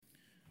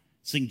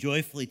Sing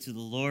joyfully to the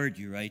Lord,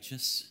 you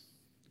righteous.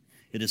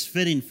 It is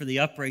fitting for the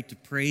upright to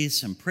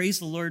praise him. Praise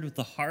the Lord with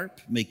the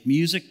harp. Make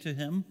music to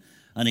him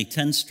on a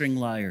 10-string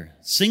lyre.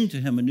 Sing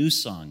to him a new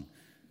song.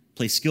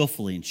 Play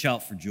skillfully and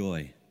shout for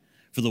joy.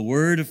 For the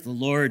word of the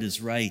Lord is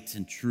right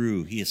and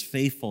true. He is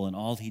faithful in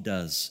all he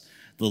does.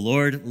 The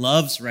Lord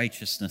loves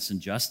righteousness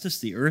and justice.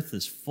 The earth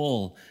is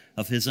full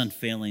of his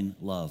unfailing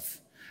love.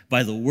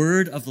 By the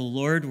word of the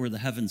Lord were the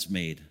heavens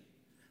made,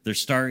 their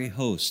starry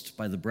host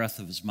by the breath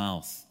of his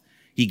mouth.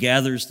 He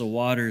gathers the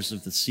waters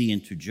of the sea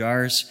into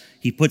jars.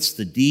 He puts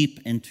the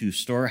deep into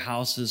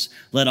storehouses.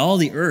 Let all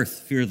the earth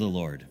fear the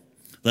Lord.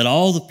 Let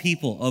all the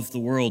people of the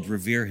world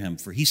revere him.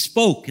 For he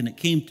spoke and it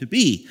came to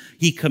be.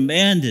 He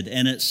commanded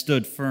and it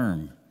stood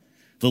firm.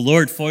 The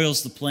Lord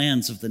foils the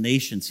plans of the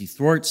nations. He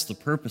thwarts the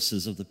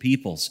purposes of the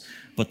peoples.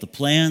 But the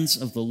plans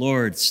of the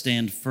Lord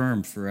stand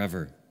firm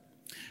forever.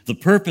 The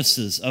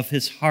purposes of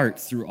his heart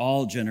through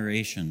all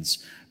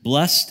generations.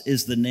 Blessed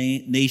is the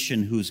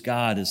nation whose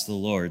God is the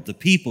Lord, the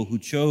people who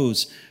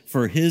chose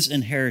for his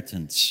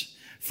inheritance.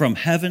 From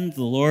heaven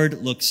the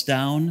Lord looks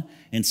down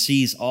and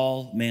sees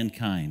all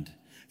mankind.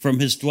 From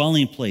his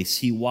dwelling place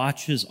he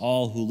watches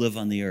all who live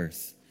on the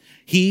earth.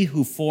 He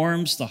who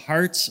forms the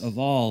hearts of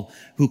all,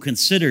 who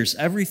considers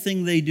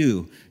everything they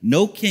do.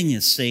 No king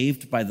is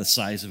saved by the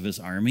size of his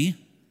army.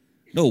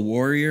 No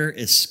warrior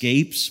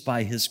escapes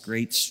by his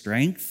great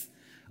strength.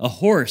 A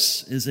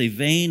horse is a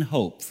vain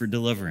hope for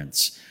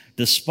deliverance.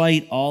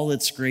 Despite all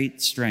its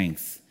great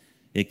strength,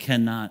 it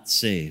cannot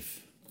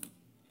save.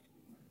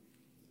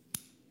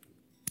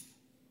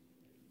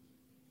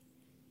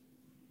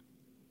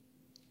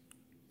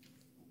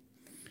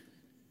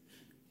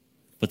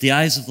 But the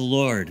eyes of the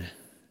Lord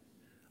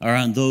are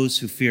on those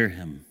who fear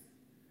him,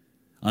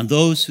 on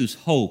those whose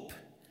hope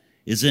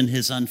is in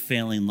his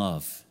unfailing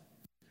love,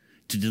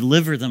 to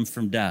deliver them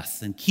from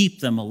death and keep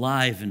them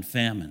alive in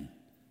famine.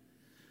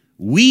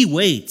 We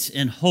wait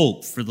in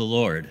hope for the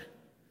Lord.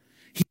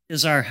 He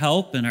is our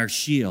help and our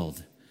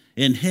shield.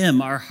 In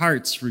him our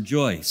hearts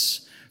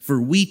rejoice,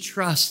 for we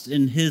trust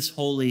in his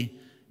holy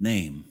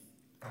name.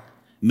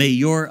 May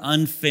your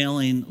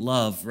unfailing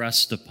love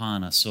rest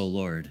upon us, O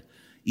Lord,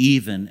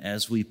 even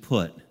as we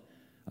put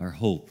our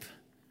hope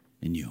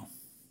in you.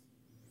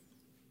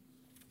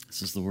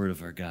 This is the word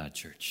of our God,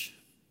 church.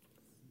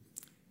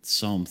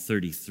 Psalm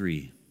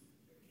 33.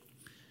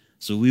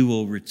 So we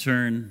will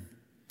return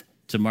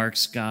to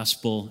Mark's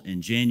gospel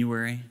in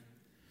January,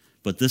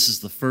 but this is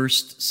the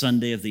first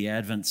Sunday of the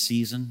Advent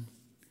season.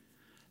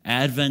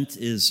 Advent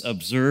is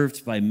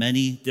observed by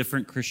many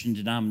different Christian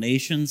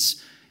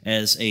denominations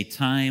as a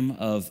time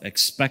of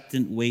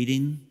expectant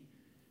waiting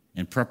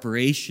and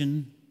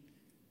preparation,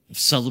 of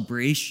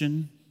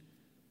celebration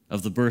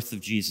of the birth of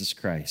Jesus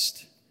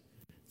Christ.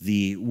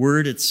 The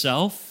word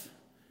itself,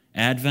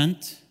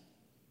 Advent,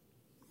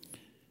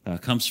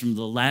 comes from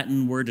the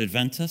Latin word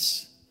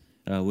adventus,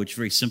 which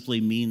very simply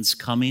means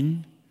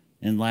coming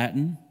in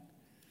Latin.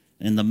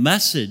 And the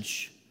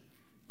message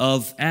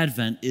of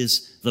Advent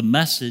is the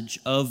message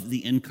of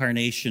the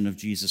incarnation of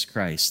Jesus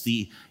Christ,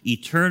 the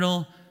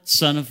eternal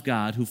Son of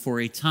God who for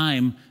a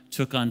time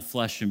took on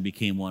flesh and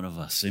became one of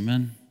us.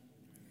 Amen?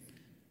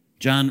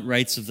 John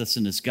writes of this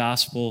in his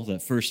gospel.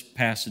 That first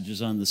passage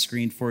is on the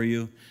screen for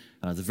you.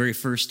 The very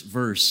first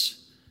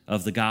verse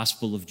of the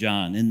Gospel of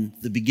John. In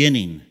the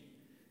beginning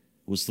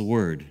was the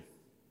Word,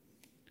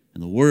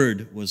 and the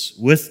Word was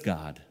with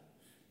God,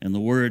 and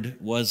the Word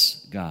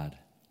was God.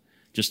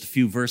 Just a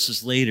few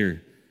verses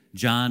later,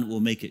 John will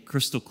make it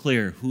crystal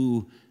clear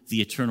who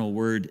the eternal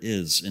Word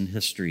is in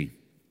history.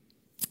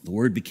 The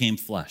Word became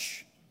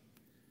flesh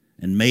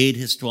and made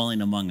his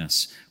dwelling among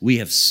us. We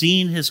have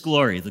seen his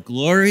glory, the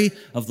glory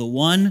of the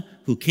one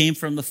who came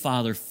from the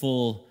Father,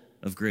 full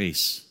of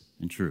grace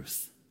and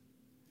truth.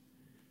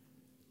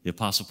 The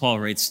Apostle Paul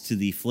writes to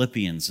the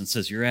Philippians and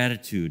says, your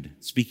attitude,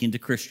 speaking to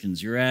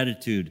Christians, your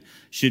attitude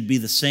should be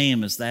the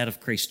same as that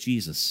of Christ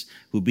Jesus,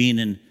 who being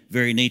in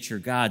very nature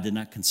God, did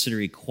not consider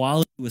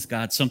equality with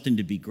God something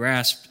to be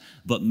grasped,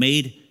 but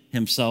made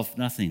himself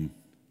nothing,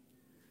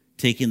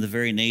 taking the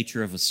very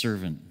nature of a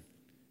servant,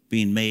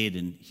 being made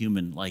in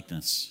human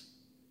likeness.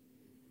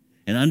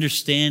 And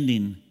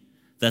understanding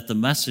that the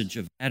message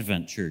of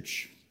Advent,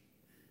 church,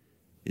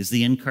 is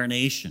the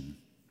incarnation,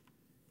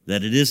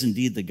 that it is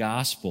indeed the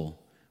gospel.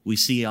 We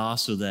see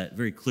also that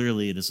very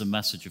clearly it is a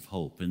message of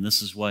hope. And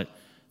this is what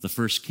the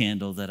first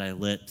candle that I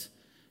lit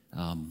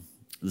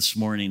this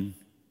morning,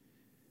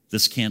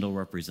 this candle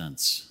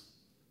represents.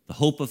 The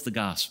hope of the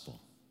gospel.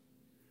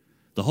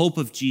 The hope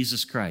of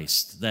Jesus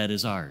Christ that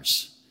is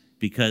ours.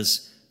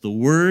 Because the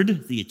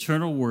Word, the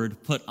eternal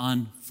Word, put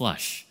on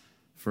flesh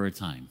for a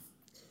time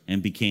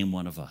and became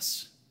one of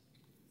us.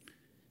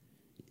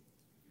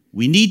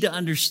 We need to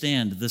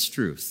understand this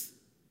truth.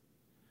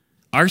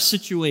 Our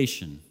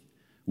situation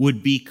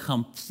would be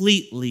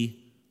completely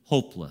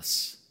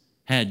hopeless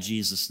had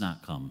Jesus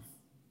not come.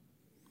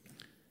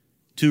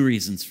 Two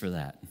reasons for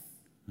that.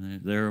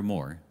 There are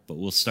more, but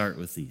we'll start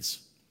with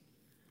these.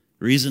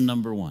 Reason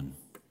number one,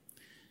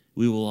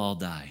 we will all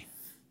die.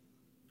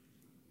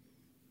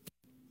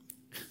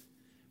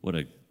 What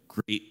a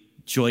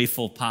great,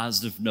 joyful,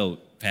 positive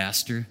note,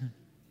 Pastor.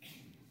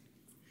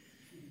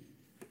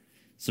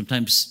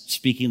 Sometimes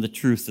speaking the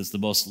truth is the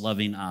most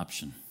loving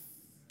option.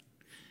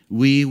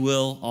 We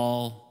will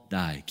all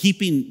die.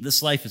 Keeping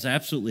this life is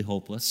absolutely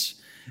hopeless.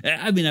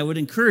 I would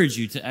encourage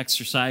you to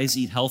exercise,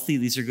 eat healthy.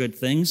 These are good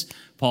things.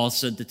 Paul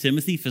said to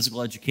Timothy,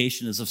 physical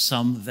education is of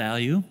some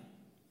value.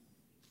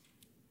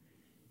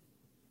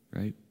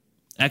 Right?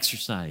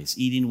 Exercise,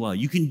 eating well.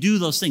 You can do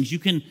those things. You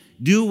can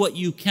do what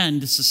you can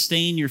to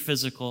sustain your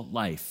physical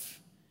life.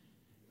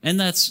 And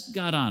that's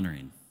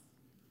God-honoring.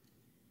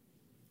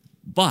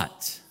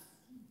 But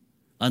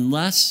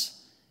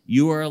unless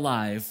you are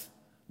alive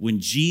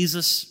when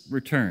Jesus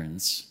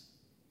returns,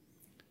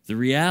 the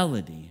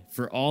reality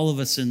for all of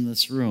us in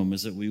this room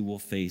is that we will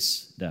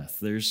face death.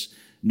 There's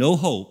no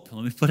hope,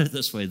 let me put it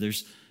this way,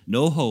 there's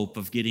no hope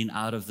of getting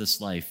out of this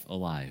life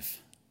alive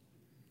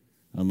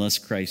unless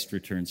Christ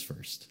returns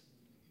first.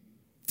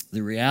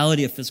 The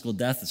reality of physical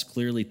death is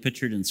clearly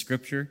pictured in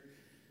Scripture.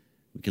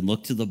 We can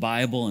look to the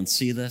Bible and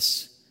see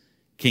this.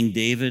 King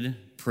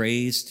David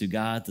prays to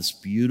God this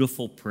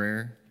beautiful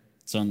prayer.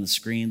 It's on the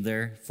screen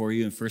there for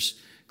you in 1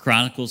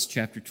 Chronicles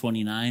chapter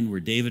 29, where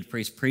David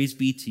prays, "Praise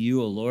be to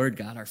you, O Lord,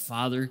 God our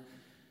Father,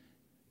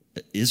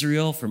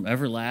 Israel, from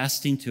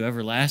everlasting to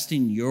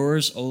everlasting.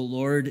 Yours, O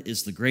Lord,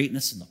 is the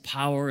greatness and the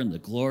power and the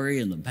glory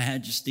and the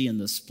majesty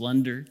and the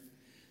splendor.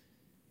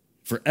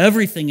 For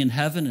everything in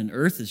heaven and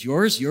earth is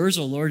yours. Yours,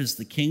 O Lord, is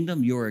the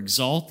kingdom. You are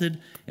exalted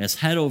as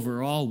head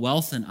over all.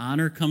 Wealth and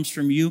honor comes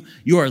from you.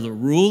 You are the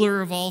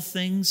ruler of all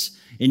things.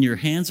 In your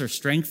hands are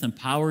strength and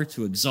power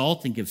to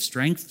exalt and give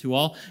strength to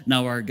all.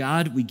 Now, our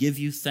God, we give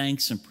you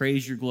thanks and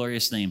praise your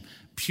glorious name."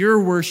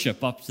 Pure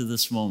worship up to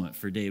this moment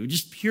for David.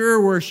 Just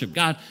pure worship.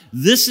 God,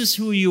 this is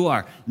who you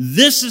are.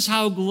 This is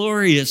how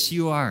glorious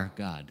you are,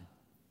 God.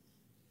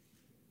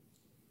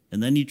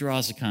 And then he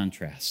draws a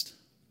contrast.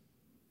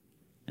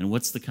 And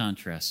what's the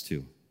contrast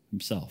to?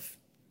 Himself.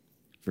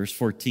 Verse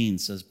 14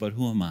 says, "But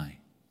who am I?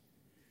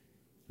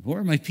 Who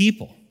are my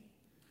people?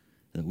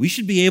 That we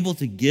should be able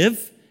to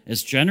give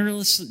as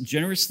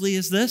generously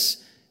as this?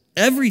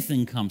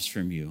 Everything comes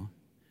from you,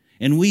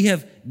 and we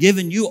have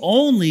given you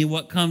only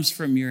what comes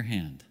from your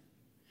hand."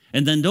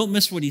 And then don't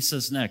miss what he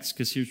says next,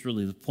 because here's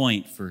really the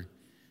point for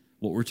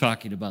what we're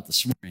talking about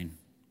this morning.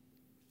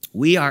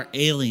 "We are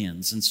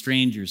aliens and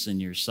strangers in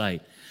your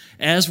sight,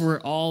 as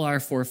were all our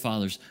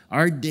forefathers.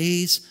 Our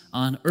days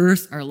on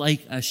earth are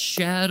like a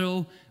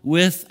shadow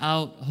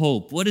without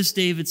hope." What is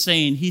David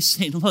saying? He's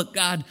saying, look,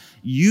 God,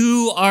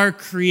 you are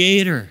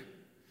creator.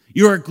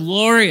 You are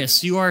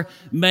glorious. You are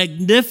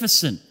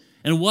magnificent.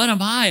 And what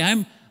am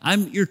I?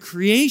 I'm your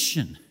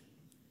creation.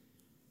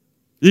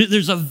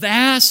 There's a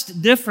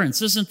vast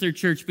difference, isn't there,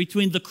 church,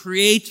 between the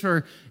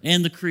creator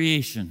and the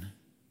creation.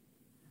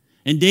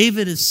 And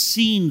David has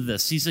seen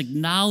this. He's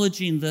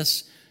acknowledging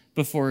this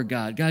before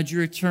God. God,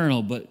 you're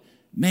eternal, but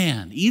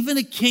man, even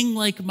a king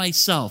like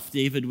myself,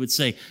 David would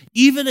say,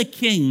 even a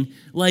king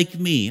like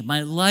me,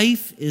 my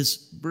life is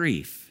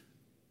brief.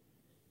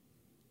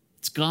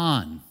 It's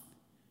gone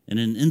in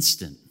an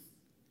instant.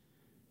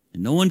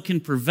 And no one can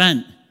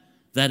prevent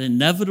that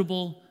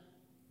inevitable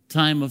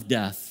time of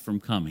death from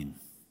coming.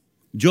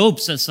 Job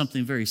says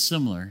something very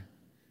similar.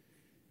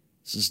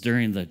 This is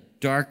during the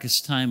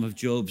darkest time of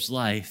Job's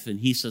life, and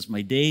he says,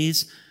 "My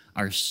days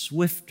are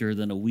swifter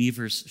than a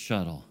weaver's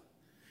shuttle,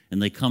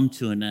 and they come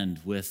to an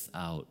end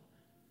without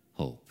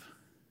hope."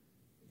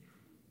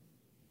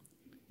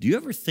 Do you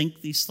ever think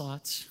these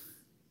thoughts?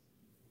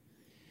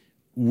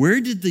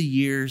 Where did the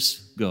years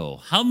go?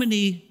 How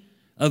many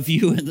of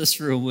you in this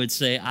room would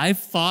say,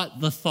 "I've thought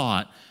the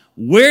thought"?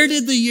 Where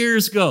did the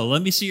years go?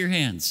 Let me see your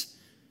hands.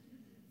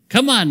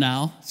 Come on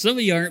now. Some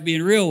of you aren't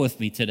being real with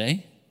me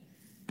today.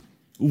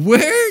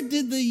 Where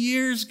did the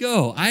years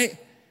go?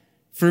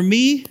 For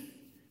me,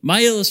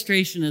 my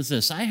illustration is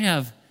this. I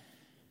have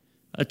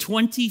a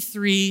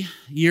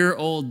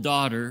 23-year-old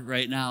daughter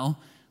right now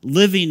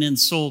living in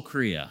Seoul,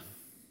 Korea.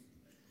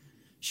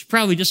 She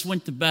probably just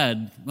went to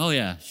bed. Oh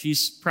yeah,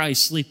 she's probably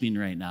sleeping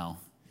right now.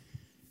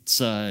 It's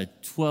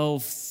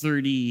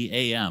 12:30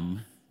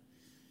 a.m.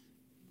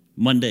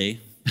 Monday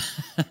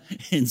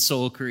in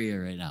Seoul, Korea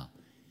right now.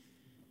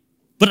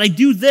 But I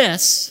do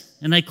this,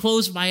 and I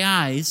close my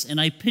eyes,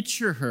 and I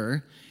picture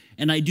her,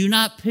 and I do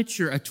not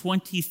picture a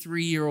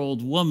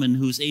 23-year-old woman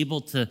who's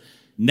able to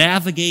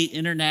navigate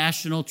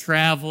international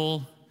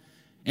travel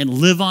and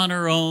live on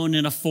her own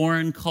in a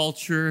foreign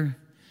culture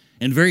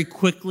and very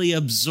quickly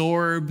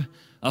absorb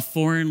a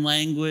foreign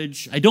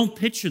language. I don't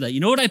picture that. You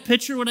know what I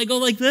picture when I go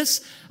like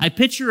this? I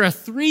picture a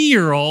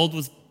 3-year-old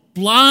with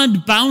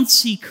blonde,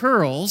 bouncy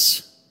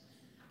curls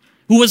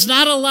who was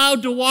not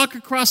allowed to walk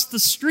across the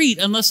street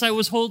unless I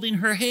was holding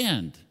her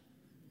hand.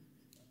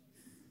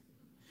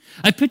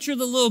 I picture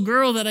the little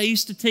girl that I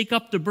used to take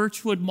up to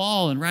Birchwood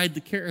Mall and ride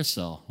the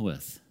carousel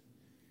with.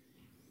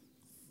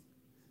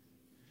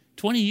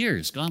 20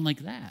 years gone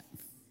like that.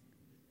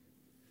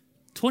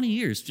 20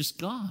 years just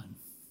gone.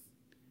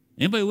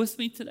 Anybody with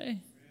me today?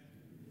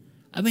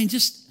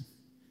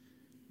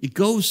 It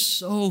goes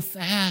so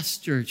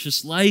fast, church.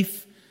 Just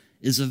life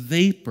is a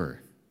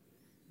vapor.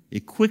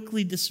 It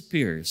quickly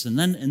disappears. And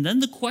then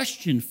the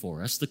question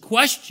for us, the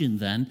question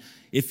then,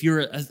 if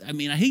you're,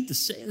 I hate to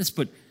say this,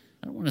 but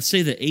I don't want to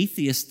say that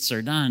atheists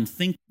are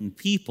non-thinking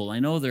people. I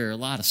know there are a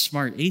lot of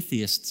smart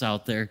atheists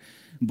out there,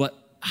 but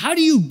how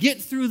do you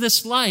get through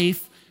this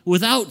life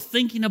without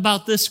thinking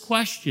about this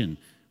question?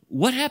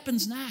 What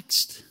happens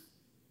next?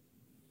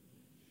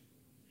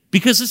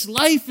 Because this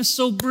life is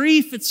so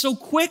brief, it's so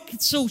quick,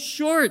 it's so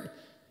short.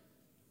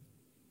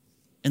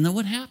 And then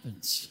what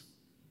happens?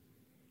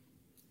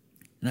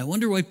 And I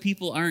wonder why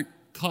people aren't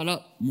caught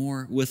up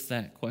more with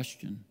that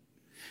question.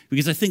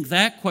 Because I think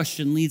that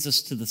question leads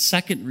us to the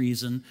second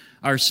reason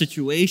our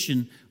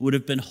situation would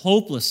have been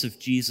hopeless if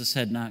Jesus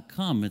had not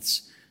come.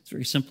 It's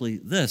very simply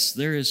this: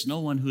 there is no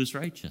one who is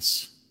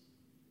righteous.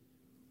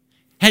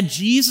 Had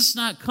Jesus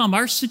not come,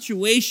 our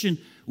situation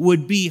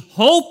would be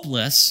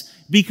hopeless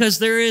because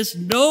there is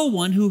no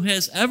one who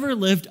has ever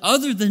lived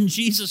other than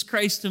Jesus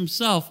Christ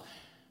himself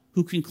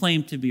who can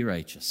claim to be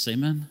righteous.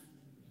 Amen?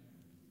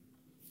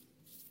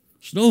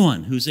 There's no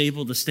one who's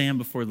able to stand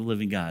before the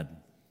living God.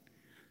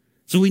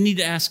 So we need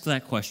to ask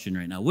that question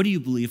right now. What do you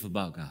believe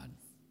about God?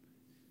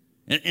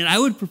 And I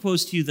would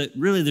propose to you that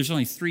really there's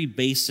only three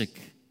basic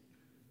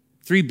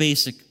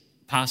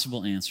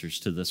possible answers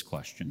to this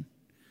question.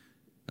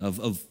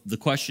 Of the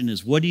question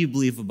is, what do you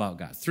believe about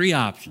God? Three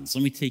options.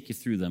 Let me take you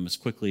through them as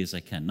quickly as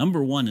I can.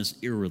 Number one is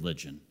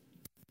irreligion.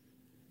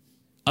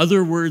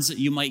 Other words that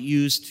you might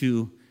use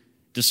to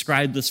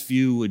describe this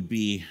view would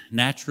be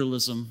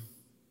naturalism,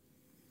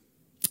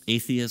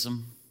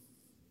 atheism,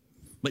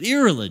 but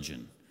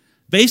irreligion.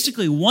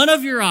 Basically, one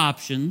of your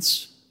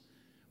options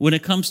when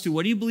it comes to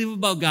what do you believe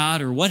about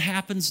God or what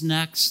happens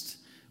next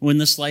when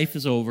this life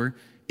is over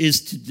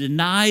is to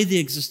deny the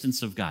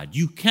existence of God.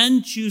 You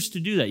can choose to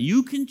do that.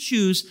 You can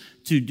choose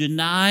to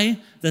deny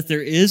that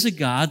there is a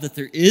God, that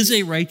there is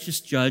a righteous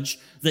judge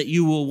that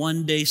you will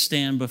one day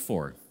stand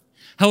before.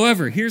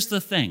 However, here's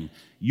the thing.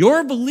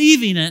 Your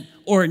believing it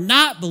or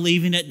not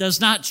believing it does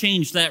not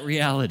change that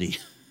reality.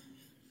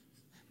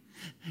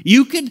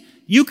 You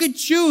could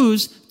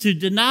choose to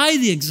deny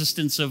the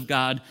existence of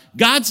God.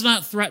 God's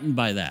not threatened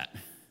by that.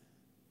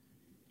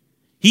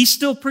 He's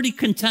still pretty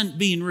content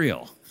being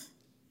real.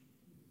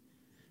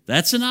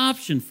 That's an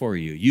option for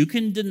you. You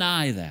can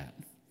deny that.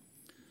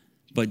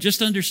 But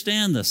just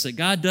understand this, that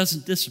God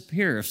doesn't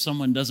disappear if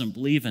someone doesn't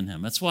believe in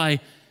him. That's why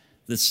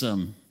this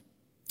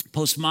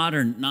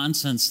postmodern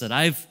nonsense that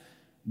I've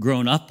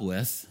grown up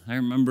with, I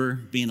remember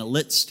being a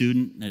lit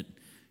student at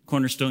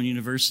Cornerstone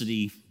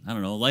University, a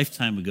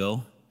lifetime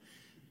ago,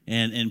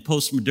 and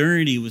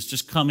postmodernity was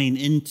just coming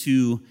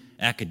into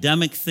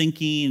academic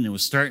thinking, and it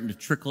was starting to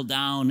trickle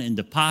down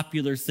into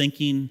popular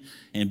thinking.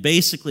 And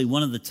basically,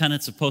 one of the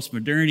tenets of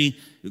postmodernity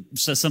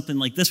says something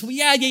like this: well,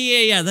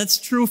 yeah, that's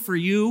true for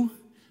you,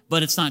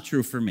 but it's not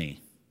true for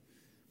me.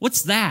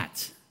 What's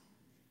that?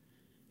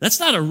 That's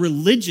not a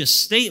religious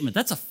statement.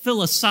 That's a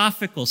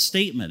philosophical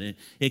statement.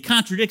 It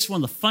contradicts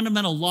one of the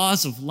fundamental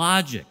laws of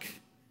logic.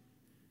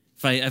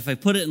 If I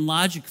put it in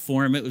logic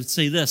form, it would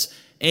say this: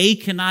 A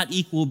cannot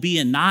equal B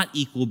and not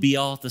equal B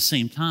all at the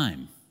same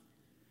time.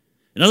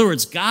 In other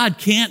words, God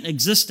can't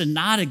exist and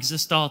not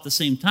exist all at the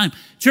same time.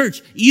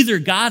 Church, either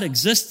God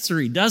exists or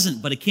he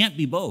doesn't, but it can't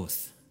be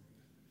both.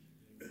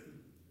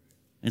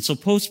 And so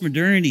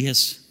postmodernity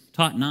has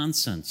taught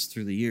nonsense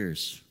through the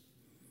years.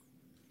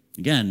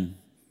 Again,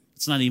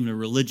 it's not even a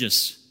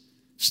religious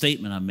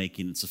statement I'm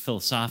making, it's a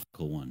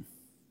philosophical one.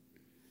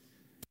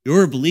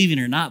 Your believing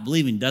or not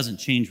believing doesn't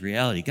change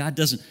reality. God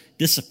doesn't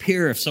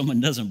disappear if someone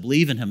doesn't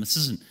believe in him. This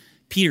isn't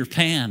Peter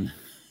Pan,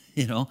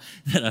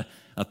 that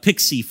a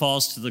pixie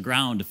falls to the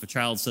ground if a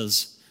child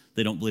says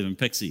they don't believe in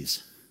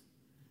pixies.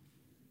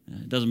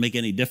 It doesn't make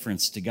any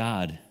difference to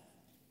God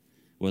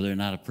whether or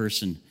not a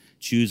person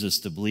chooses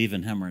to believe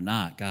in him or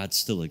not. God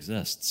still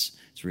exists.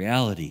 It's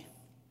reality.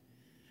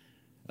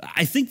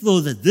 I think, though,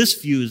 that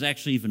this view is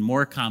actually even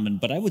more common,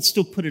 but I would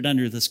still put it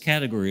under this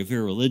category of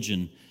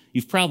irreligion.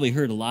 You've probably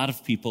heard a lot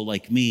of people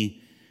like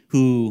me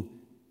who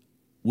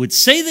would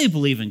say they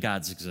believe in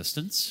God's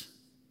existence,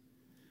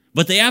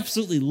 but they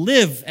absolutely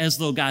live as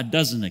though God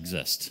doesn't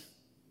exist.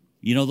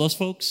 You know those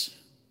folks?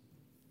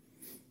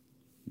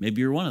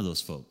 Maybe you're one of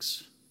those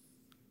folks.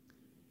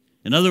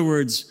 In other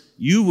words,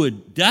 you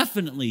would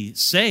definitely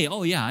say,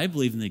 oh yeah, I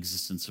believe in the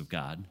existence of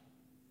God.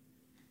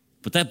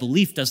 But that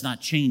belief does not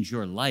change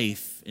your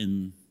life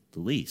in the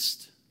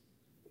least.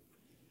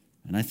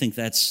 And I think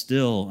that's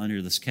still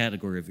under this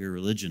category of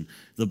irreligion.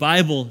 The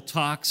Bible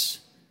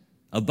talks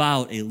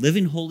about a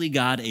living holy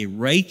God, a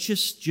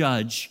righteous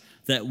judge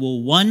that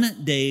will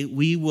one day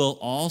we will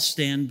all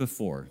stand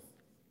before.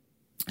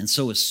 And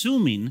so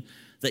assuming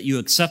that you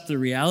accept the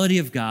reality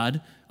of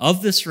God,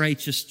 of this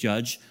righteous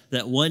judge,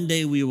 that one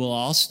day we will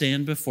all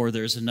stand before,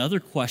 there's another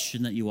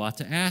question that you ought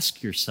to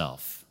ask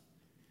yourself.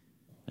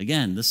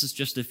 Again, this is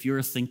just if you're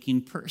a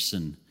thinking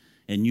person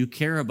and you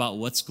care about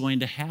what's going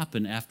to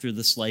happen after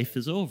this life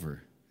is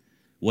over.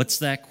 What's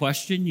that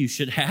question you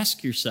should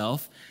ask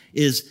yourself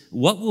is,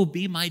 what will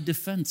be my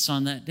defense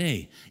on that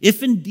day?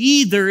 If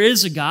indeed there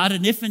is a God,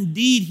 and if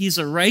indeed he's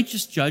a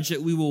righteous judge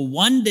that we will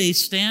one day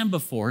stand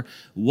before,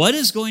 what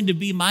is going to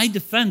be my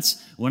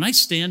defense when I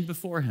stand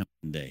before him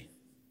one day?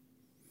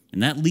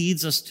 And that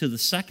leads us to the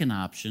second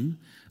option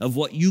of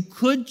what you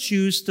could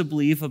choose to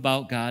believe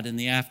about God in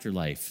the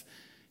afterlife.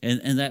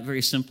 And that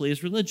very simply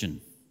is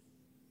religion.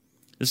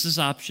 This is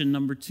option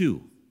number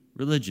 2,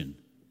 religion.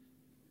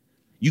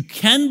 You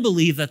can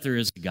believe that there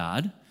is a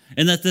God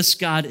and that this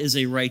God is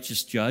a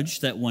righteous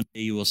judge that one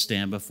day you will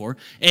stand before.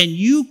 And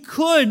you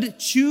could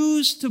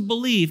choose to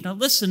believe. Now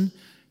listen,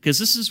 because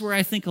this is where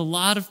I think a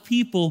lot of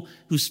people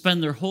who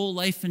spend their whole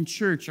life in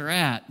church are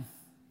at.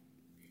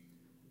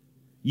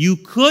 You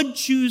could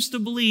choose to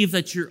believe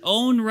that your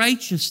own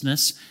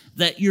righteousness,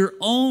 that your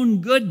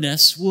own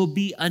goodness will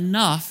be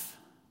enough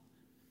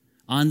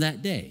on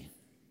that day.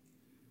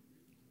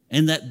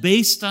 And that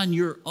based on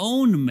your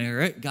own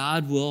merit,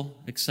 God will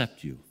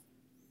accept you.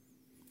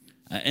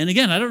 And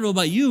again, I don't know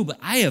about you, but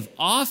I have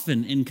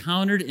often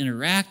encountered,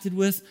 interacted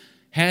with,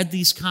 had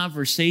these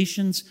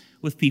conversations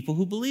with people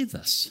who believe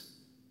this.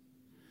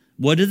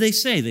 What do they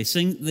say? They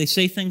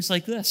say things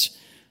like this.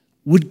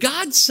 Would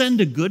God send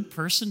a good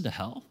person to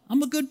hell?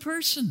 I'm a good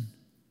person.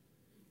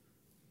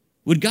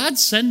 Would God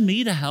send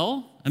me to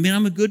hell? I mean,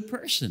 I'm a good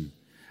person.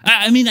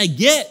 I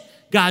get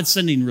God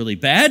sending really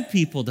bad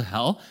people to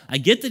hell. I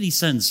get that he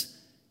sends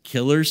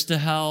killers to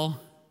hell,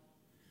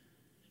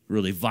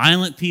 really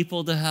violent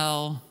people to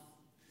hell,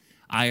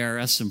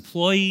 IRS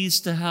employees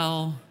to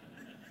hell.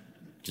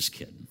 Just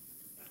kidding.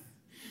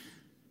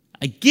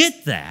 I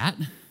get that,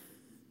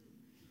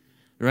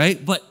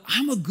 right? But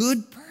I'm a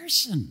good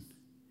person.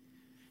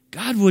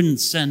 God wouldn't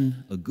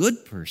send a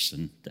good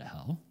person to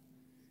hell.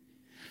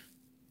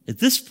 At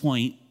this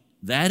point,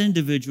 that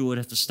individual would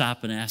have to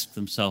stop and ask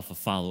themselves a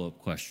follow-up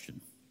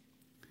question.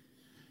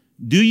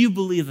 Do you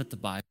believe that the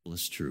Bible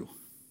is true?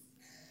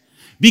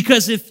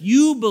 Because if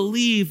you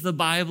believe the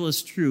Bible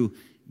is true,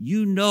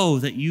 you know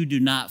that you do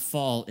not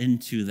fall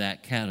into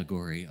that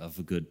category of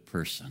a good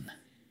person,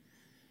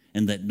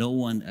 and that no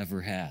one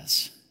ever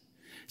has.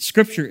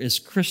 Scripture is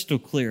crystal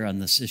clear on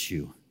this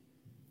issue.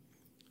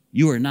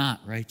 You are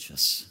not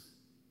righteous.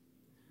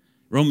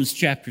 Romans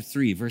chapter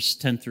 3, verses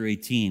 10 through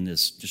 18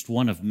 is just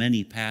one of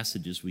many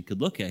passages we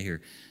could look at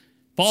here.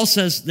 Paul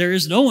says there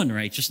is no one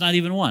righteous, not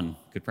even one.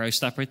 Could probably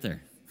stop right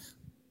there.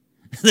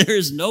 There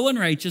is no one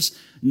righteous,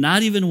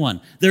 not even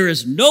one. There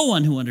is no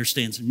one who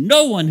understands,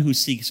 no one who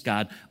seeks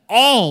God.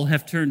 All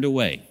have turned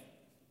away.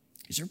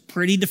 These are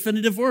pretty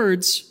definitive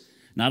words.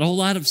 Not a whole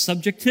lot of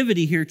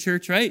subjectivity here,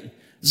 church, right?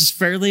 This is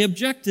fairly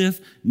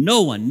objective.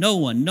 No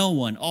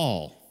one,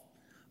 all.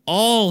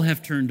 All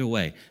have turned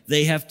away.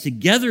 They have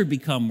together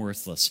become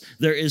worthless.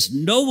 There is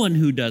no one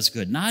who does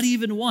good, not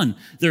even one.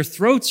 Their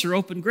throats are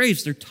open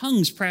graves. Their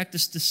tongues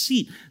practice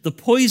deceit. The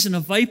poison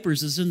of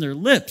vipers is in their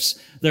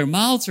lips. Their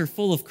mouths are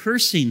full of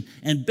cursing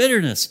and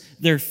bitterness.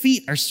 Their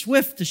feet are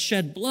swift to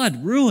shed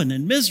blood. Ruin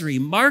and misery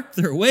mark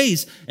their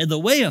ways, and the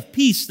way of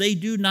peace they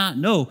do not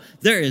know.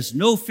 There is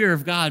no fear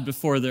of God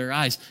before their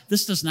eyes.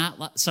 This does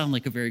not sound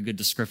like a very good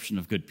description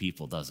of good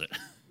people, does it?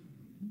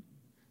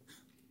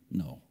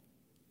 No.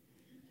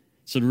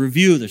 So to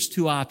review, there's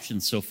 2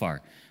 options so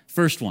far.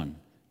 First one,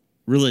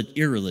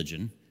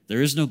 irreligion.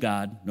 There is no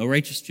God, no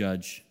righteous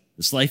judge.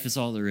 This life is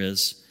all there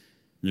is.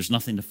 There's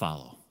nothing to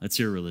follow. That's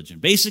irreligion.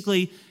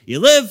 Basically, you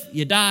live,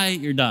 you die,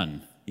 you're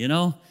done. You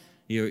know,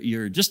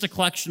 you're just a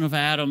collection of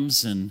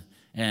atoms,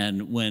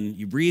 and when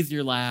you breathe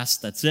your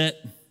last, that's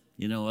it.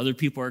 You know, other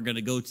people are going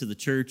to go to the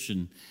church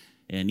and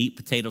eat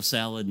potato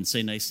salad and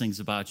say nice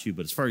things about you,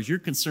 but as far as you're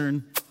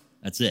concerned,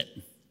 that's it.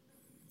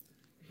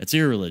 That's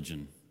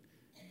irreligion.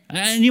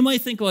 And you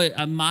might think, well,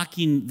 I'm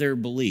mocking their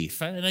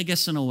belief. And I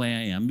guess in a way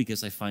I am,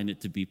 because I find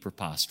it to be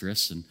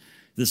preposterous and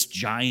this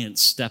giant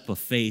step of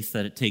faith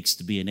that it takes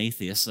to be an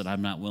atheist that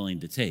I'm not willing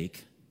to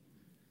take.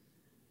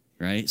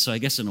 Right? So I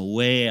guess in a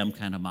way I'm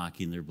kind of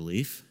mocking their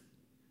belief.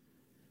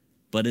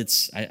 But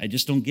I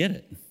just don't get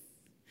it.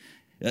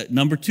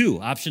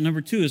 Option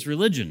number two is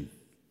religion.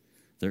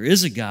 There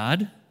is a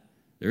God.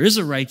 There is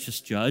a righteous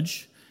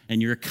judge.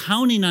 And you're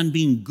counting on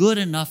being good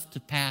enough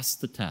to pass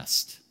the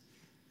test.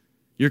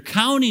 You're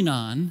counting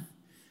on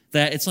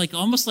that it's like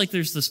almost like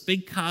there's this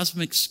big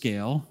cosmic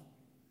scale,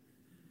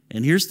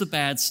 and here's the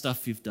bad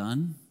stuff you've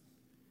done,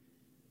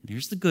 and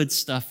here's the good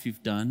stuff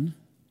you've done,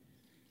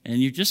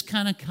 and you're just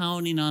kind of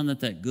counting on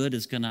that good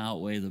is going to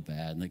outweigh the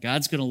bad, and that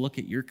God's going to look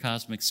at your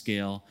cosmic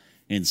scale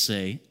and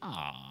say,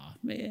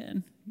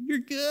 man, you're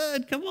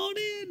good, come on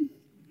in.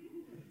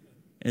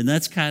 And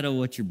that's kind of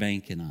what you're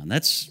banking on.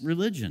 That's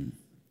religion.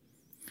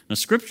 Now,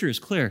 Scripture is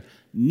clear.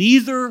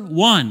 Neither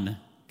one,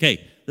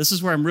 this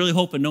is where I'm really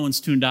hoping no one's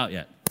tuned out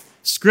yet.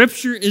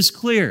 Scripture is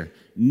clear.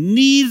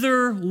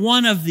 Neither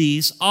one of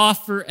these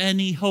offer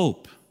any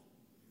hope.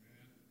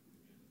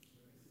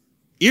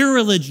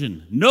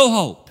 Irreligion, no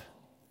hope.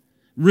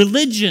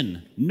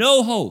 Religion,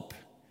 no hope.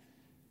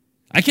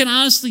 I can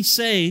honestly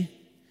say,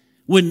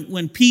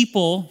 When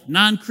people,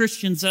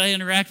 non-Christians that I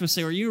interact with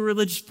say, are you a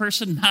religious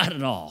person? Not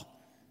at all.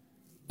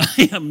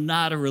 I am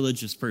not a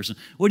religious person.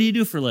 What do you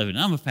do for a living?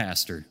 I'm a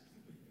pastor.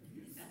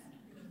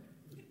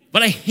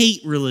 But I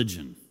hate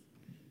religion.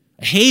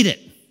 I hate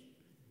it.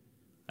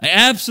 I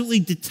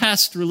absolutely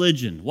detest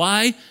religion.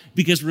 Why?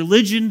 Because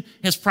religion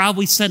has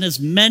probably sent as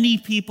many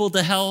people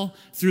to hell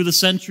through the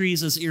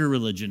centuries as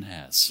irreligion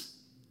has.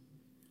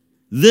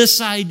 This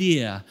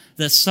idea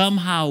that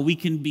somehow we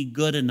can be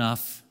good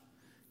enough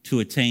to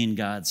attain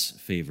God's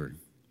favor.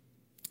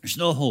 There's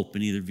no hope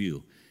in either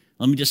view.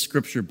 Let me just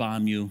scripture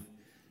bomb you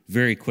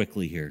very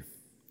quickly here.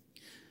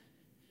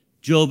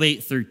 Job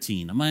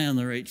 8:13. Am I on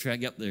the right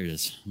track? Yep, there it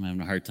is. I'm having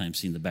a hard time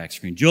seeing the back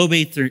screen. Job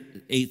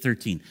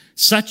 8:13.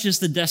 Such is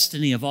the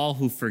destiny of all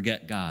who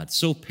forget God.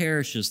 So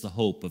perishes the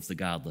hope of the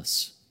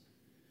godless.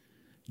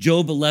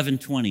 Job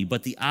 11:20.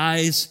 But the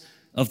eyes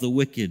of the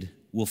wicked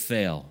will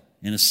fail,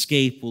 and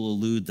escape will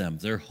elude them.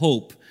 Their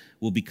hope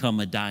will become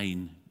a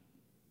dying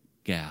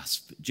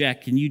gasp.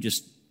 Jack, can you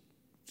just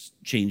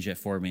change that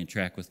for me and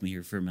track with me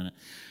here for a minute?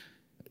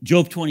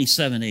 Job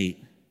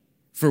 27:8.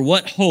 For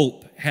what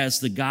hope has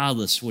the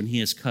godless when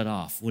he is cut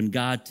off, when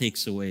God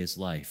takes away his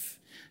life?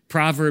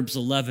 Proverbs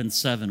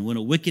 11:7. When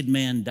a wicked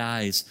man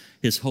dies,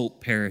 his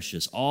hope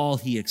perishes. All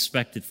he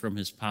expected from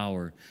his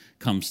power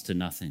comes to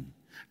nothing.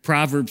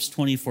 Proverbs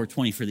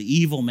 24:20. For the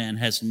evil man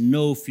has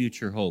no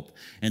future hope,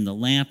 and the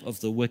lamp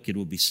of the wicked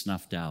will be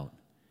snuffed out.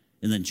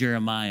 And then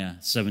Jeremiah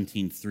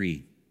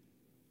 17:3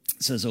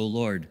 says, O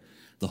Lord,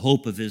 the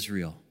hope of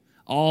Israel,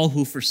 all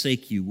who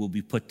forsake you will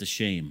be put to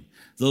shame.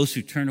 Those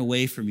who turn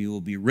away from you will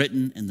be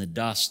written in the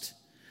dust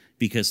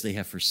because they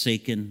have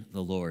forsaken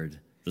the Lord,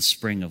 the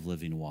spring of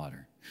living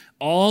water.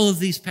 All of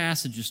these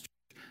passages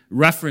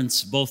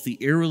reference both the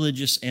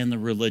irreligious and the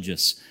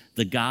religious,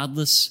 the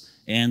godless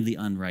and the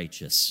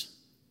unrighteous.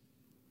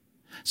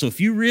 So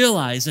if you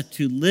realize that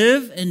to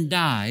live and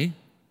die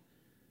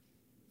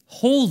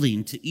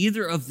holding to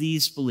either of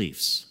these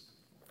beliefs,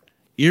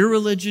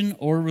 irreligion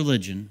or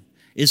religion,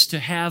 is to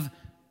have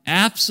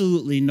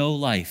absolutely no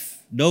life,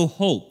 no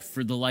hope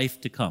for the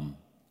life to come,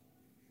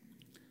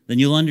 then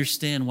you'll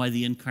understand why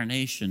the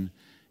incarnation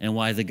and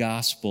why the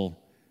gospel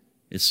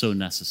is so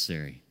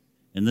necessary.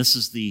 And this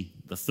is the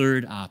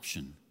third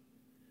option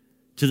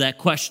to that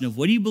question of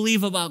what do you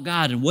believe about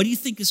God and what do you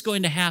think is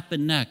going to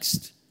happen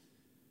next?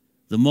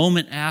 The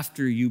moment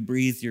after you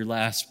breathe your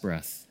last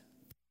breath.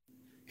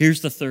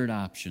 Here's the third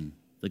option,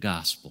 the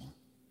gospel.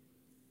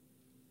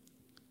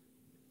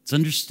 It's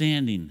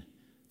understanding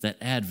that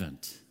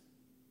Advent,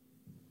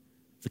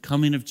 the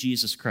coming of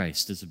Jesus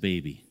Christ as a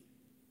baby,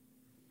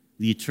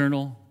 the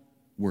eternal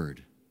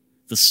Word,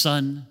 the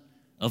Son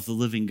of the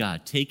living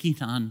God,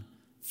 taking on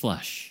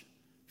flesh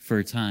for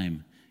a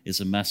time, is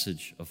a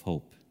message of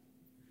hope.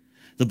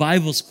 The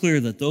Bible's clear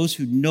that those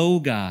who know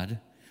God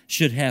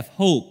should have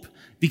hope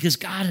because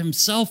God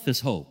himself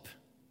is hope.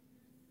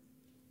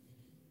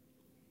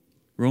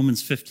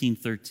 Romans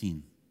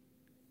 15:13.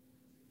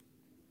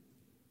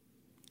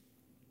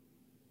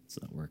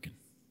 It's not working.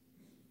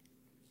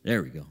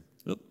 There we go.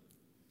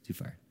 Too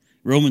far.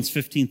 Romans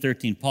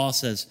 15:13, Paul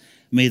says,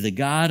 may the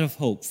God of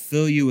hope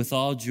fill you with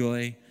all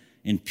joy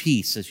and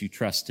peace as you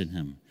trust in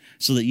him,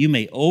 so that you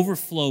may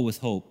overflow with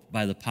hope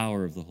by the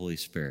power of the Holy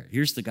Spirit.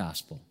 Here's the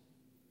gospel.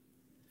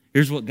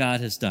 Here's what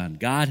God has done.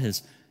 God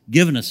has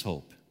given us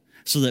hope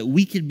so that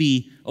we could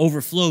be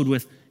overflowed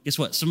with, guess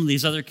what, some of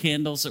these other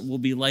candles that we'll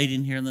be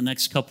lighting here in the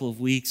next couple of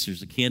weeks.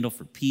 There's a candle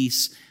for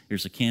peace.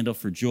 There's a candle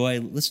for joy.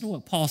 Listen to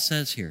what Paul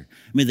says here.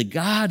 May the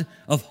God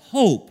of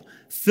hope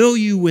fill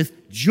you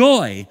with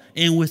joy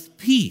and with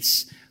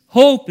peace.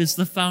 Hope is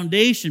the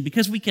foundation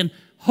because we can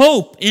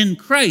hope in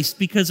Christ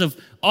because of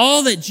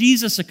all that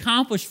Jesus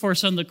accomplished for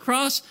us on the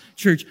cross,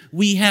 church.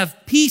 We have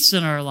peace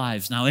in our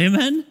lives now.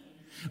 Amen?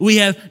 We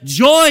have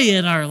joy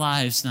in our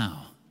lives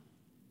now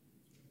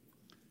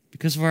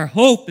because of our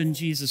hope in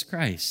Jesus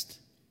Christ.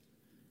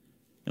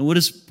 And what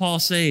does Paul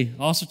say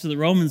also to the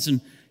Romans in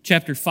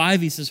chapter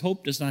 5? He says,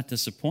 hope does not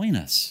disappoint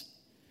us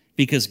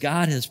because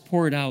God has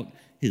poured out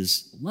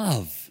his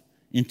love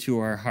into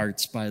our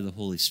hearts by the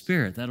Holy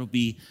Spirit. That'll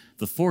be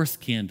the fourth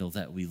candle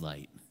that we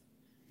light.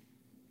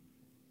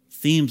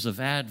 Themes of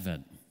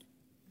Advent: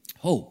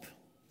 hope,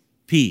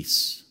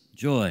 peace,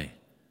 joy,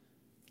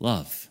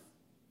 love.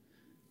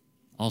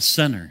 All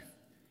center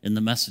in the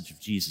message of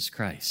Jesus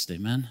Christ.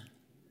 Amen?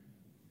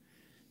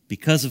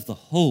 Because of the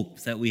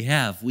hope that we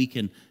have, we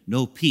can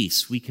know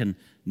peace, we can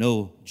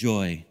know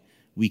joy,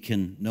 we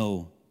can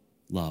know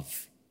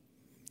love.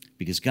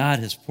 Because God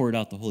has poured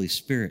out the Holy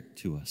Spirit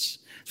to us.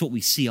 It's what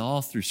we see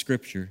all through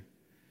Scripture.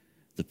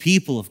 The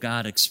people of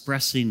God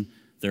expressing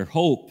their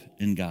hope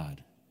in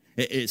God.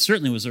 It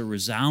certainly was a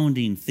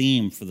resounding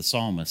theme for the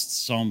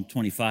psalmists. Psalm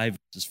 25,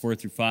 verses 4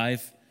 through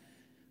 5.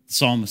 The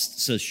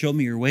psalmist says, show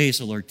me your ways,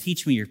 O Lord,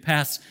 teach me your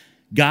paths.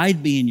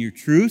 Guide me in your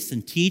truth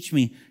and teach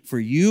me, for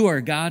you are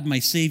God, my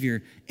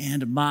Savior,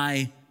 and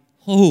my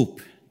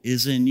hope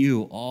is in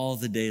you all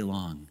the day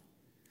long.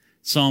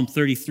 Psalm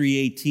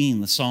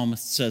 33:18, the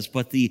psalmist says,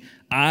 "But the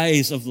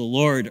eyes of the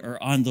Lord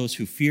are on those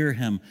who fear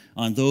him,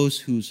 on those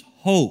whose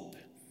hope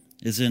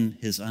is in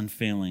his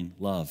unfailing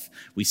love."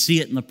 We see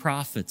it in the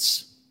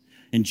prophets.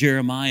 In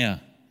Jeremiah,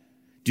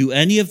 "Do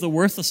any of the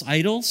worthless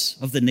idols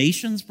of the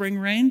nations bring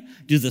rain?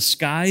 Do the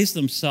skies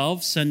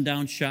themselves send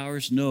down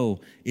showers?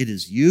 No, it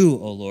is you,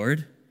 O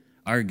Lord,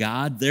 our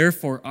God.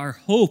 Therefore, our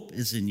hope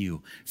is in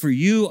you. For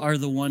you are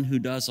the one who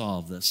does all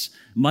of this."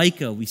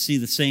 Micah, we see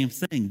the same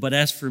thing. "But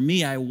as for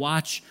me, I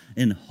watch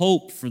and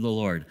hope for the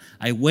Lord.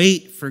 I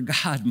wait for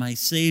God, my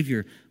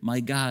Savior. My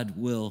God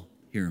will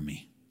hear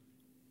me."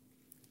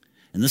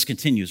 And this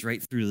continues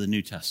right through the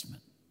New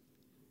Testament.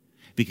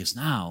 Because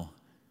now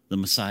the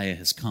Messiah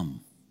has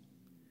come.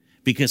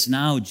 Because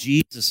now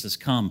Jesus has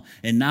come.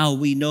 And now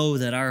we know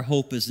that our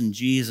hope is in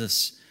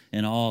Jesus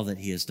and all that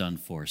he has done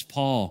for us.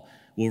 Paul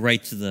will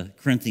write to the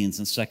Corinthians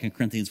in 2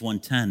 Corinthians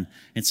 1:10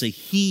 and say,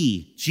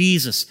 "He,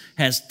 Jesus,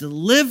 has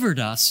delivered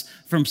us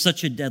from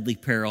such a deadly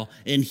peril,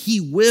 and he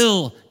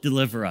will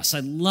deliver us."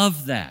 I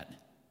love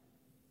that.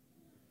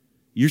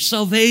 Your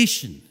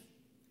salvation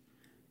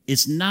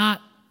is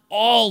not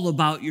all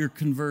about your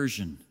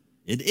conversion.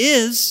 It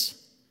is.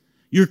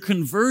 Your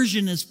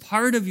conversion is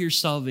part of your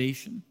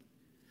salvation.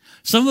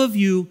 Some of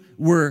you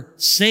were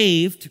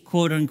saved,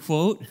 quote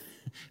unquote,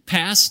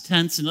 past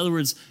tense. In other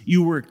words,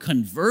 you were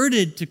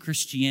converted to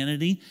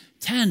Christianity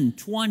 10,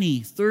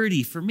 20,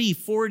 30, for me,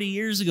 40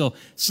 years ago.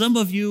 Some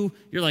of you,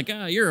 you're like,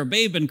 you're a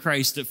babe in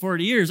Christ at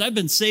 40 years. I've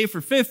been saved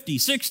for 50,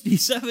 60,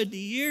 70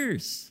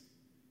 years.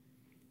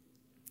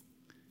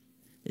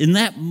 In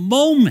that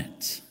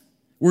moment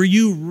where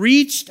you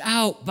reached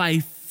out by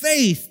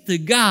faith to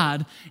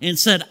God and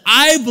said,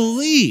 "I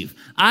believe,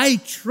 I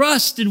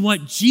trust in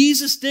what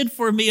Jesus did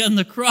for me on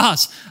the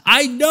cross.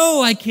 I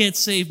know I can't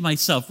save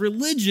myself.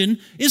 Religion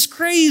is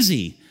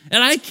crazy,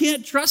 and I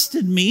can't trust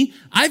in me.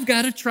 I've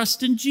got to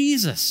trust in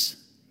Jesus."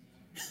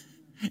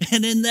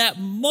 And in that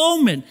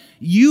moment,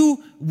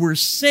 you were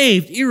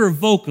saved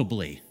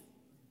irrevocably,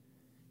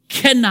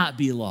 cannot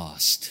be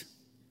lost,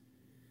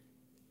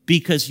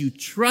 because you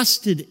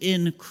trusted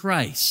in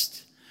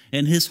Christ,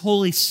 and his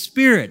Holy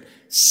Spirit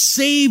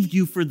saved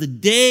you for the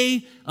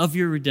day of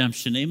your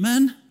redemption.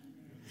 Amen?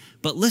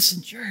 But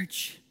listen,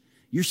 church,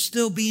 you're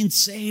still being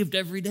saved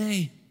every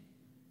day.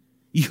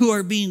 You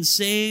are being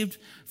saved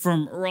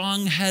from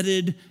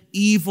wrong-headed,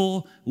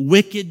 evil,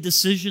 wicked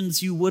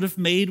decisions you would have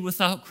made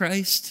without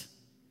Christ.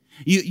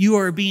 You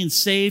are being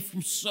saved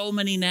from so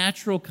many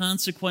natural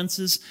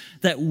consequences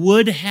that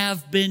would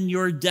have been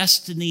your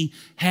destiny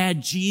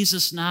had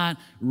Jesus not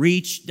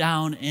reached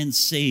down and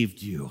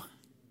saved you.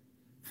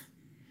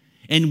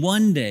 And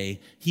one day,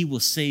 he will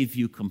save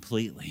you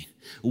completely.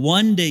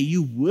 One day,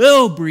 you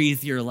will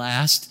breathe your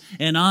last,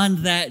 and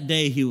on that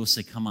day, he will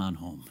say, "Come on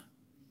home.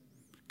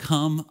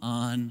 Come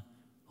on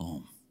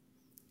home.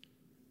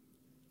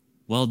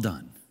 Well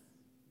done,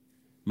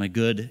 my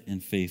good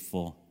and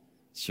faithful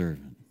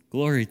servant."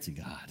 Glory to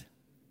God.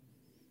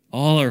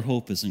 All our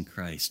hope is in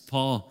Christ.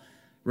 Paul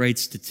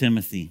writes to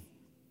Timothy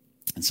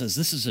and says,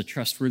 "This is a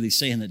trustworthy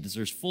saying that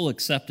deserves full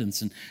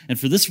acceptance. And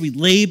for this we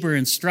labor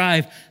and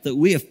strive, that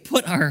we have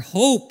put our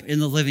hope in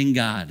the living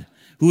God,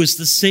 who is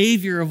the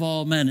Savior of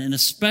all men, and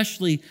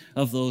especially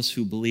of those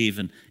who believe."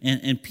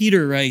 And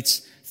Peter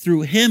writes,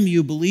 "Through him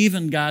you believe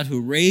in God, who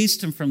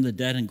raised him from the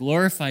dead and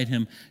glorified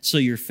him, so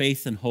your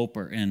faith and hope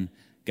are in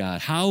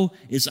God." How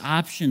is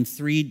option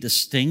 3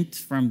 distinct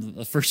from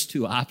the first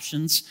two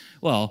options?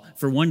 Well,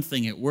 for one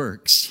thing, it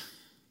works.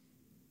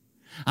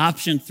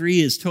 Option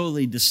 3 is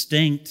totally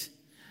distinct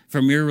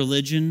from your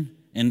religion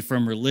and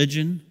from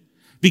religion,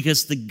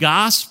 because the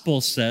gospel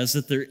says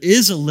that there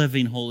is a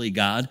living, holy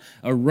God,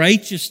 a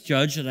righteous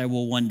judge that I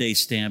will one day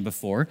stand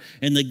before.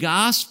 And the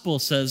gospel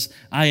says,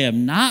 I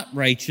am not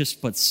righteous,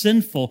 but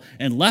sinful,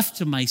 and left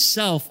to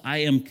myself, I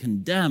am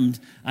condemned.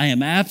 I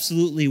am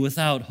absolutely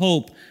without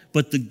hope.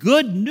 But the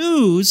good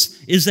news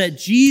is that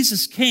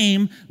Jesus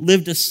came,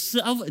 lived a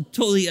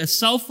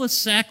selfless,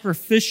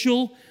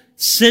 sacrificial,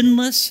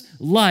 sinless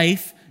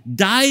life,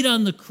 died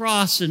on the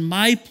cross in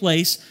my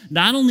place.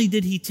 Not only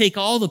did he take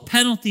all the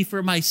penalty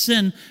for my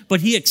sin, but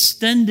he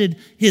extended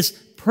his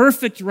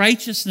perfect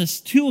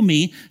righteousness to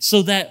me,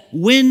 so that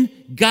when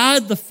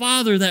God the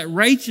Father, that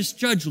righteous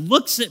judge,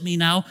 looks at me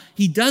now,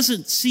 he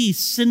doesn't see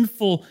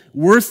sinful,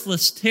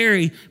 worthless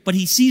Terry, but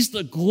he sees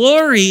the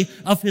glory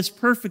of his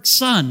perfect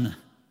Son.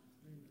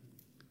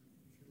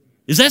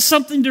 Is that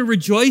something to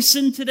rejoice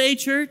in today,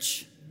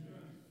 church?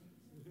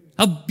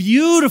 How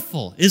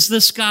beautiful is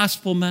this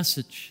gospel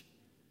message?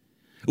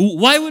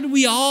 Why would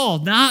we all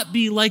not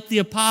be like the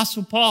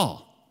Apostle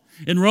Paul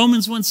in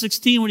Romans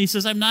 1:16, when he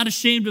says, "I'm not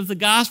ashamed of the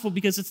gospel,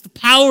 because it's the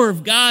power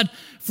of God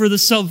for the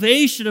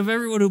salvation of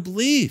everyone who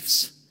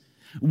believes"?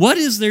 What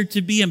is there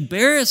to be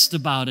embarrassed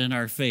about in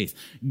our faith?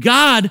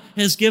 God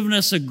has given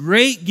us a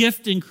great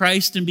gift in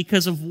Christ, and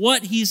because of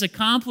what he's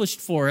accomplished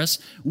for us,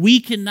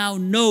 we can now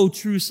know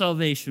true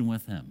salvation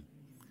with him.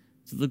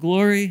 To the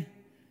glory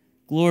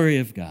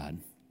of God.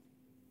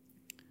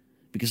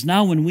 Because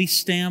now when we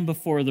stand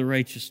before the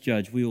righteous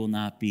judge, we will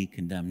not be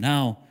condemned.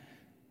 Now,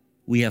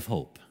 we have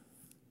hope.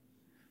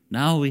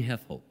 Now we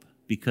have hope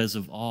because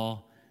of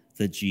all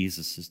that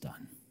Jesus has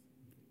done.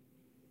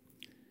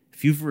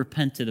 If you've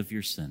repented of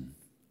your sin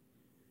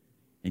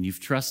and you've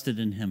trusted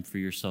in him for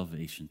your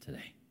salvation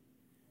today,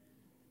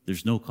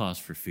 there's no cause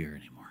for fear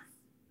anymore.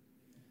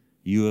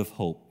 You have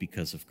hope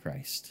because of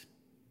Christ.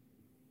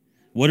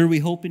 What are we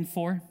hoping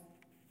for?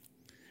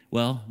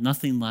 Well,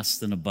 nothing less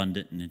than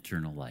abundant and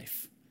eternal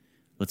life.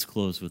 Let's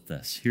close with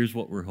this. Here's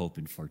what we're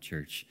hoping for,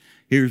 church.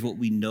 Here's what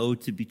we know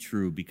to be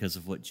true because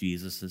of what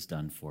Jesus has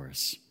done for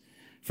us.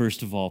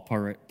 First of all,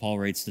 Paul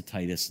writes to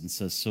Titus and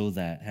says, so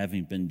that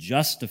having been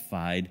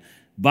justified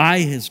by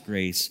his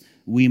grace,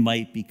 we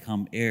might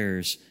become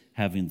heirs,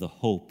 having the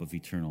hope of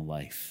eternal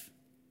life.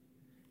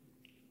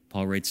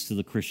 Paul writes to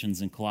the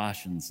Christians in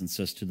Colossians and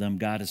says to them,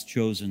 God has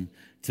chosen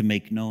to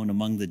make known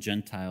among the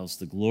Gentiles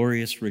the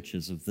glorious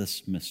riches of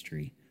this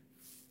mystery.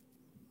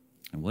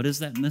 And what is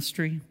that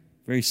mystery?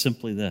 Very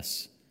simply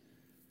this: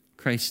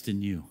 Christ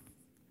in you,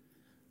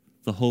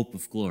 the hope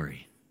of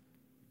glory.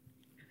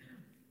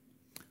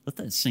 Let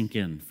that sink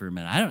in for a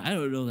minute. I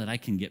don't know that I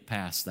can get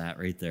past that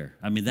right there.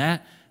 I mean,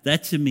 that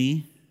to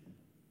me,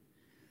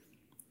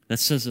 that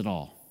says it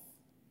all.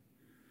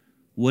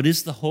 What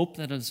is the hope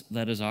that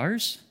is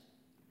ours?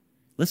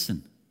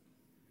 Listen,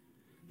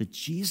 that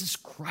Jesus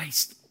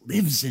Christ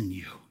lives in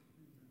you.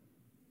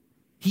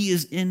 He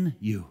is in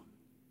you.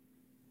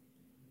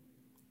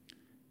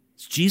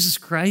 Is Jesus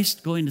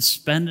Christ going to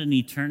spend an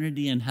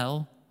eternity in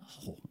hell?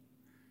 Oh,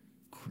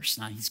 of course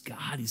not. He's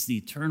God. He's the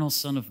eternal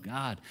Son of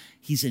God.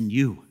 He's in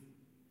you.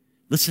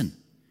 Listen,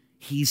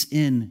 he's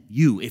in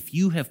you. If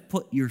you have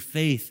put your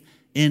faith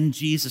in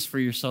Jesus for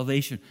your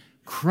salvation,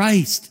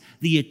 Christ,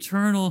 the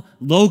eternal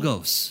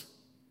Logos,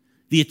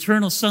 the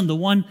eternal Son, the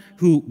one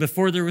who,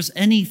 before there was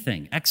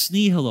anything, ex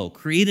nihilo,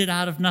 created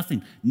out of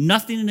nothing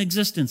in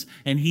existence,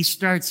 and he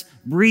starts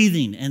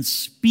breathing and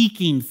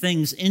speaking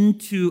things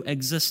into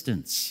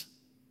existence.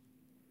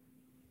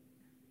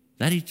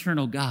 That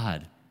eternal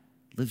God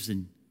lives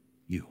in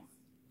you.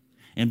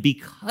 And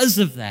because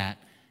of that,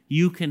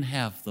 you can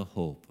have the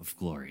hope of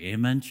glory.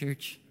 Amen,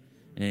 church?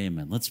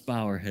 Amen. Let's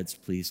bow our heads,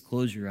 please.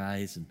 Close your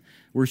eyes, and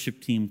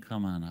worship team,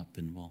 come on up,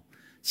 and we'll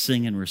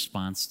sing in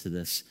response to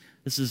this.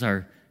 This is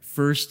our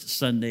first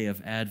Sunday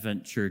of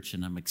Advent Church,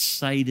 and I'm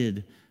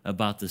excited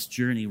about this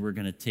journey we're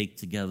going to take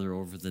together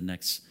over the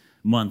next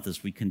month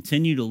as we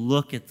continue to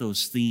look at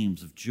those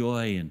themes of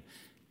joy and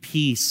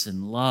peace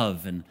and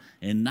love,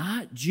 and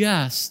not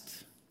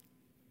just,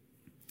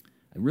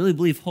 I really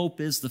believe hope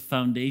is the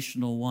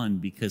foundational one,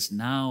 because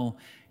now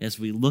as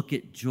we look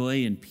at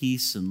joy and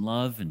peace and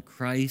love and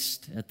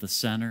Christ at the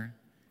center,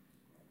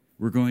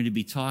 we're going to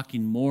be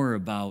talking more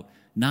about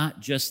not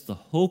just the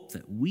hope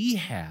that we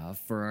have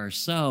for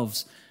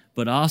ourselves,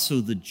 but also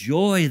the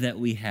joy that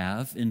we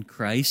have in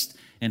Christ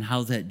and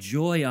how that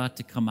joy ought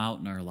to come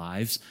out in our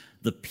lives,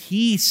 the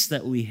peace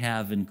that we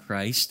have in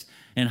Christ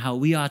and how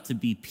we ought to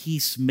be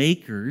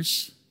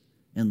peacemakers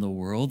in the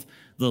world,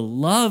 the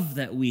love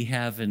that we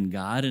have in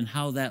God and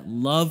how that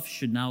love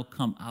should now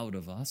come out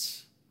of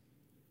us.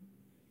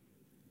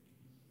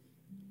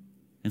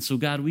 And so,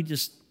 God, we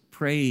just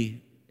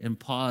pray and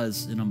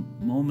pause in a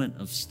moment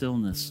of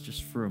stillness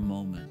just for a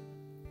moment.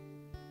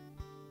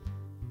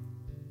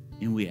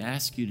 And we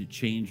ask you to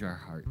change our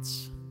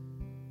hearts.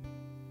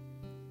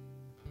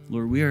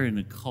 Lord, we are in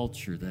a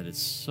culture that is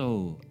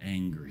so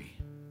angry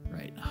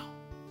right now.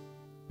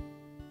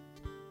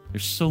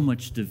 There's so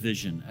much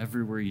division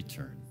everywhere you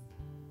turn.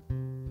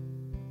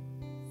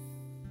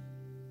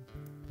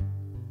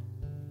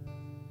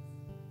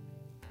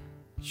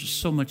 There's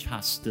just so much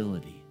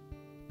hostility.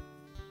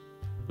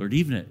 Lord,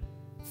 even at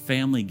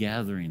family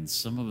gatherings,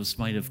 some of us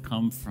might have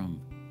come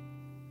from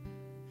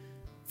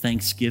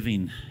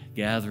Thanksgiving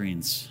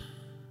gatherings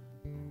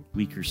a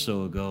week or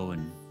so ago,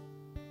 and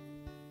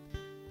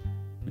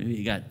maybe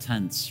it got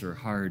tense or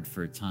hard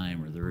for a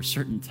time, or there were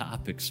certain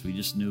topics we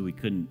just knew we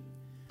couldn't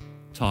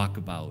talk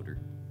about. Or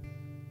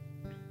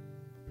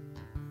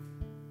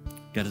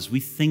God, as we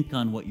think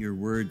on what your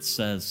word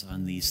says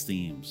on these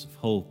themes of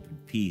hope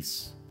and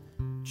peace,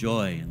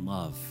 joy and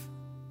love,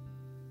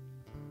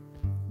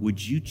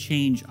 would you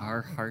change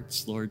our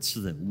hearts, Lord, so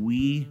that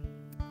we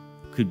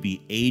could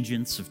be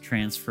agents of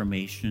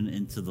transformation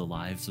into the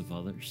lives of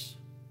others?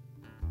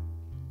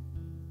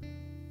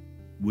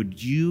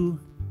 Would you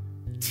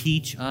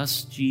teach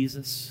us,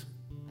 Jesus,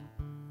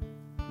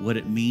 what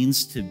it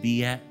means to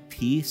be at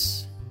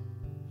peace?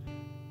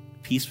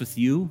 Peace with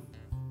you,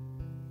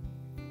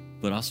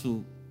 but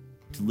also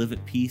to live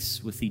at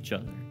peace with each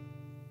other.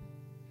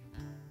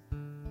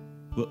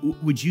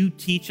 Would you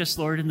teach us,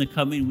 Lord, in the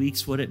coming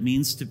weeks what it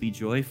means to be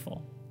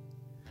joyful?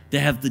 To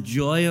have the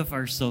joy of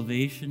our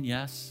salvation,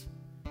 yes,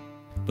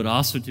 but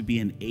also to be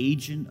an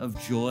agent of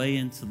joy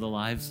into the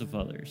lives of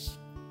others.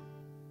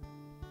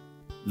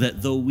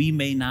 That though we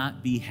may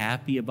not be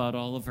happy about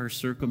all of our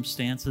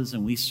circumstances,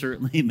 and we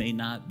certainly may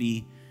not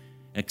be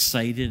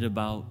excited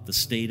about the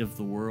state of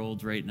the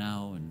world right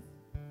now and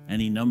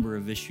any number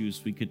of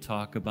issues we could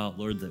talk about,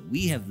 Lord, that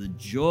we have the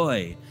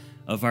joy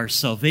of our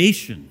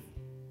salvation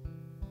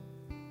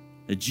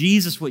That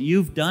Jesus, what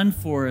you've done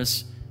for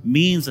us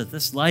means that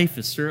this life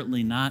is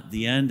certainly not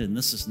the end and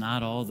this is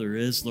not all there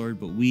is, Lord,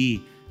 but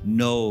we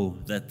know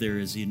that there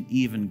is an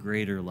even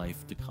greater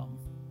life to come.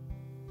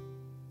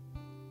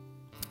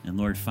 And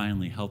Lord,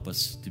 finally, help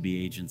us to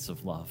be agents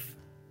of love.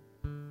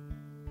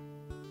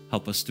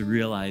 Help us to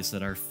realize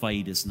that our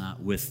fight is not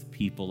with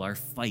people. Our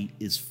fight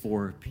is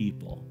for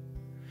people.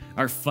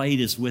 Our fight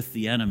is with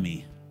the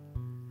enemy.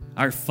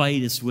 Our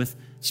fight is with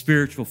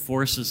spiritual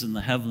forces in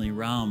the heavenly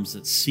realms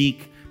that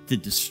seek to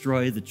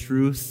destroy the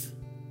truth,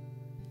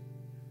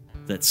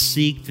 that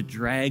seek to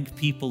drag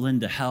people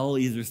into hell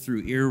either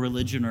through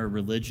irreligion or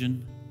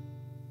religion.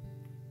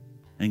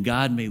 And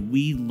God, may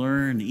we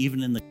learn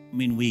even in the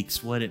coming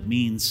weeks what it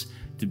means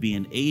to be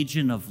an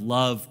agent of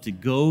love, to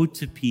go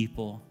to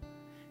people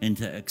and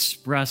to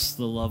express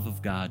the love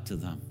of God to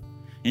them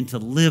and to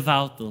live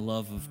out the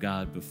love of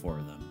God before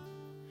them,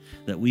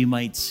 that we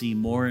might see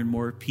more and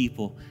more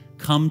people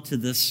come to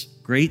this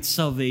great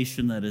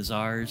salvation that is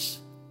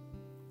ours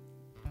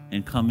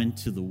and come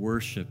into the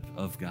worship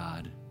of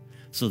God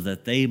so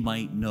that they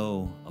might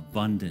know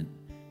abundant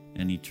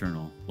and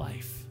eternal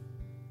life.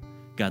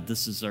 God,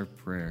 this is our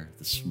prayer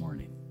this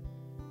morning.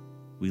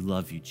 We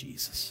love you,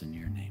 Jesus, in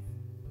your name.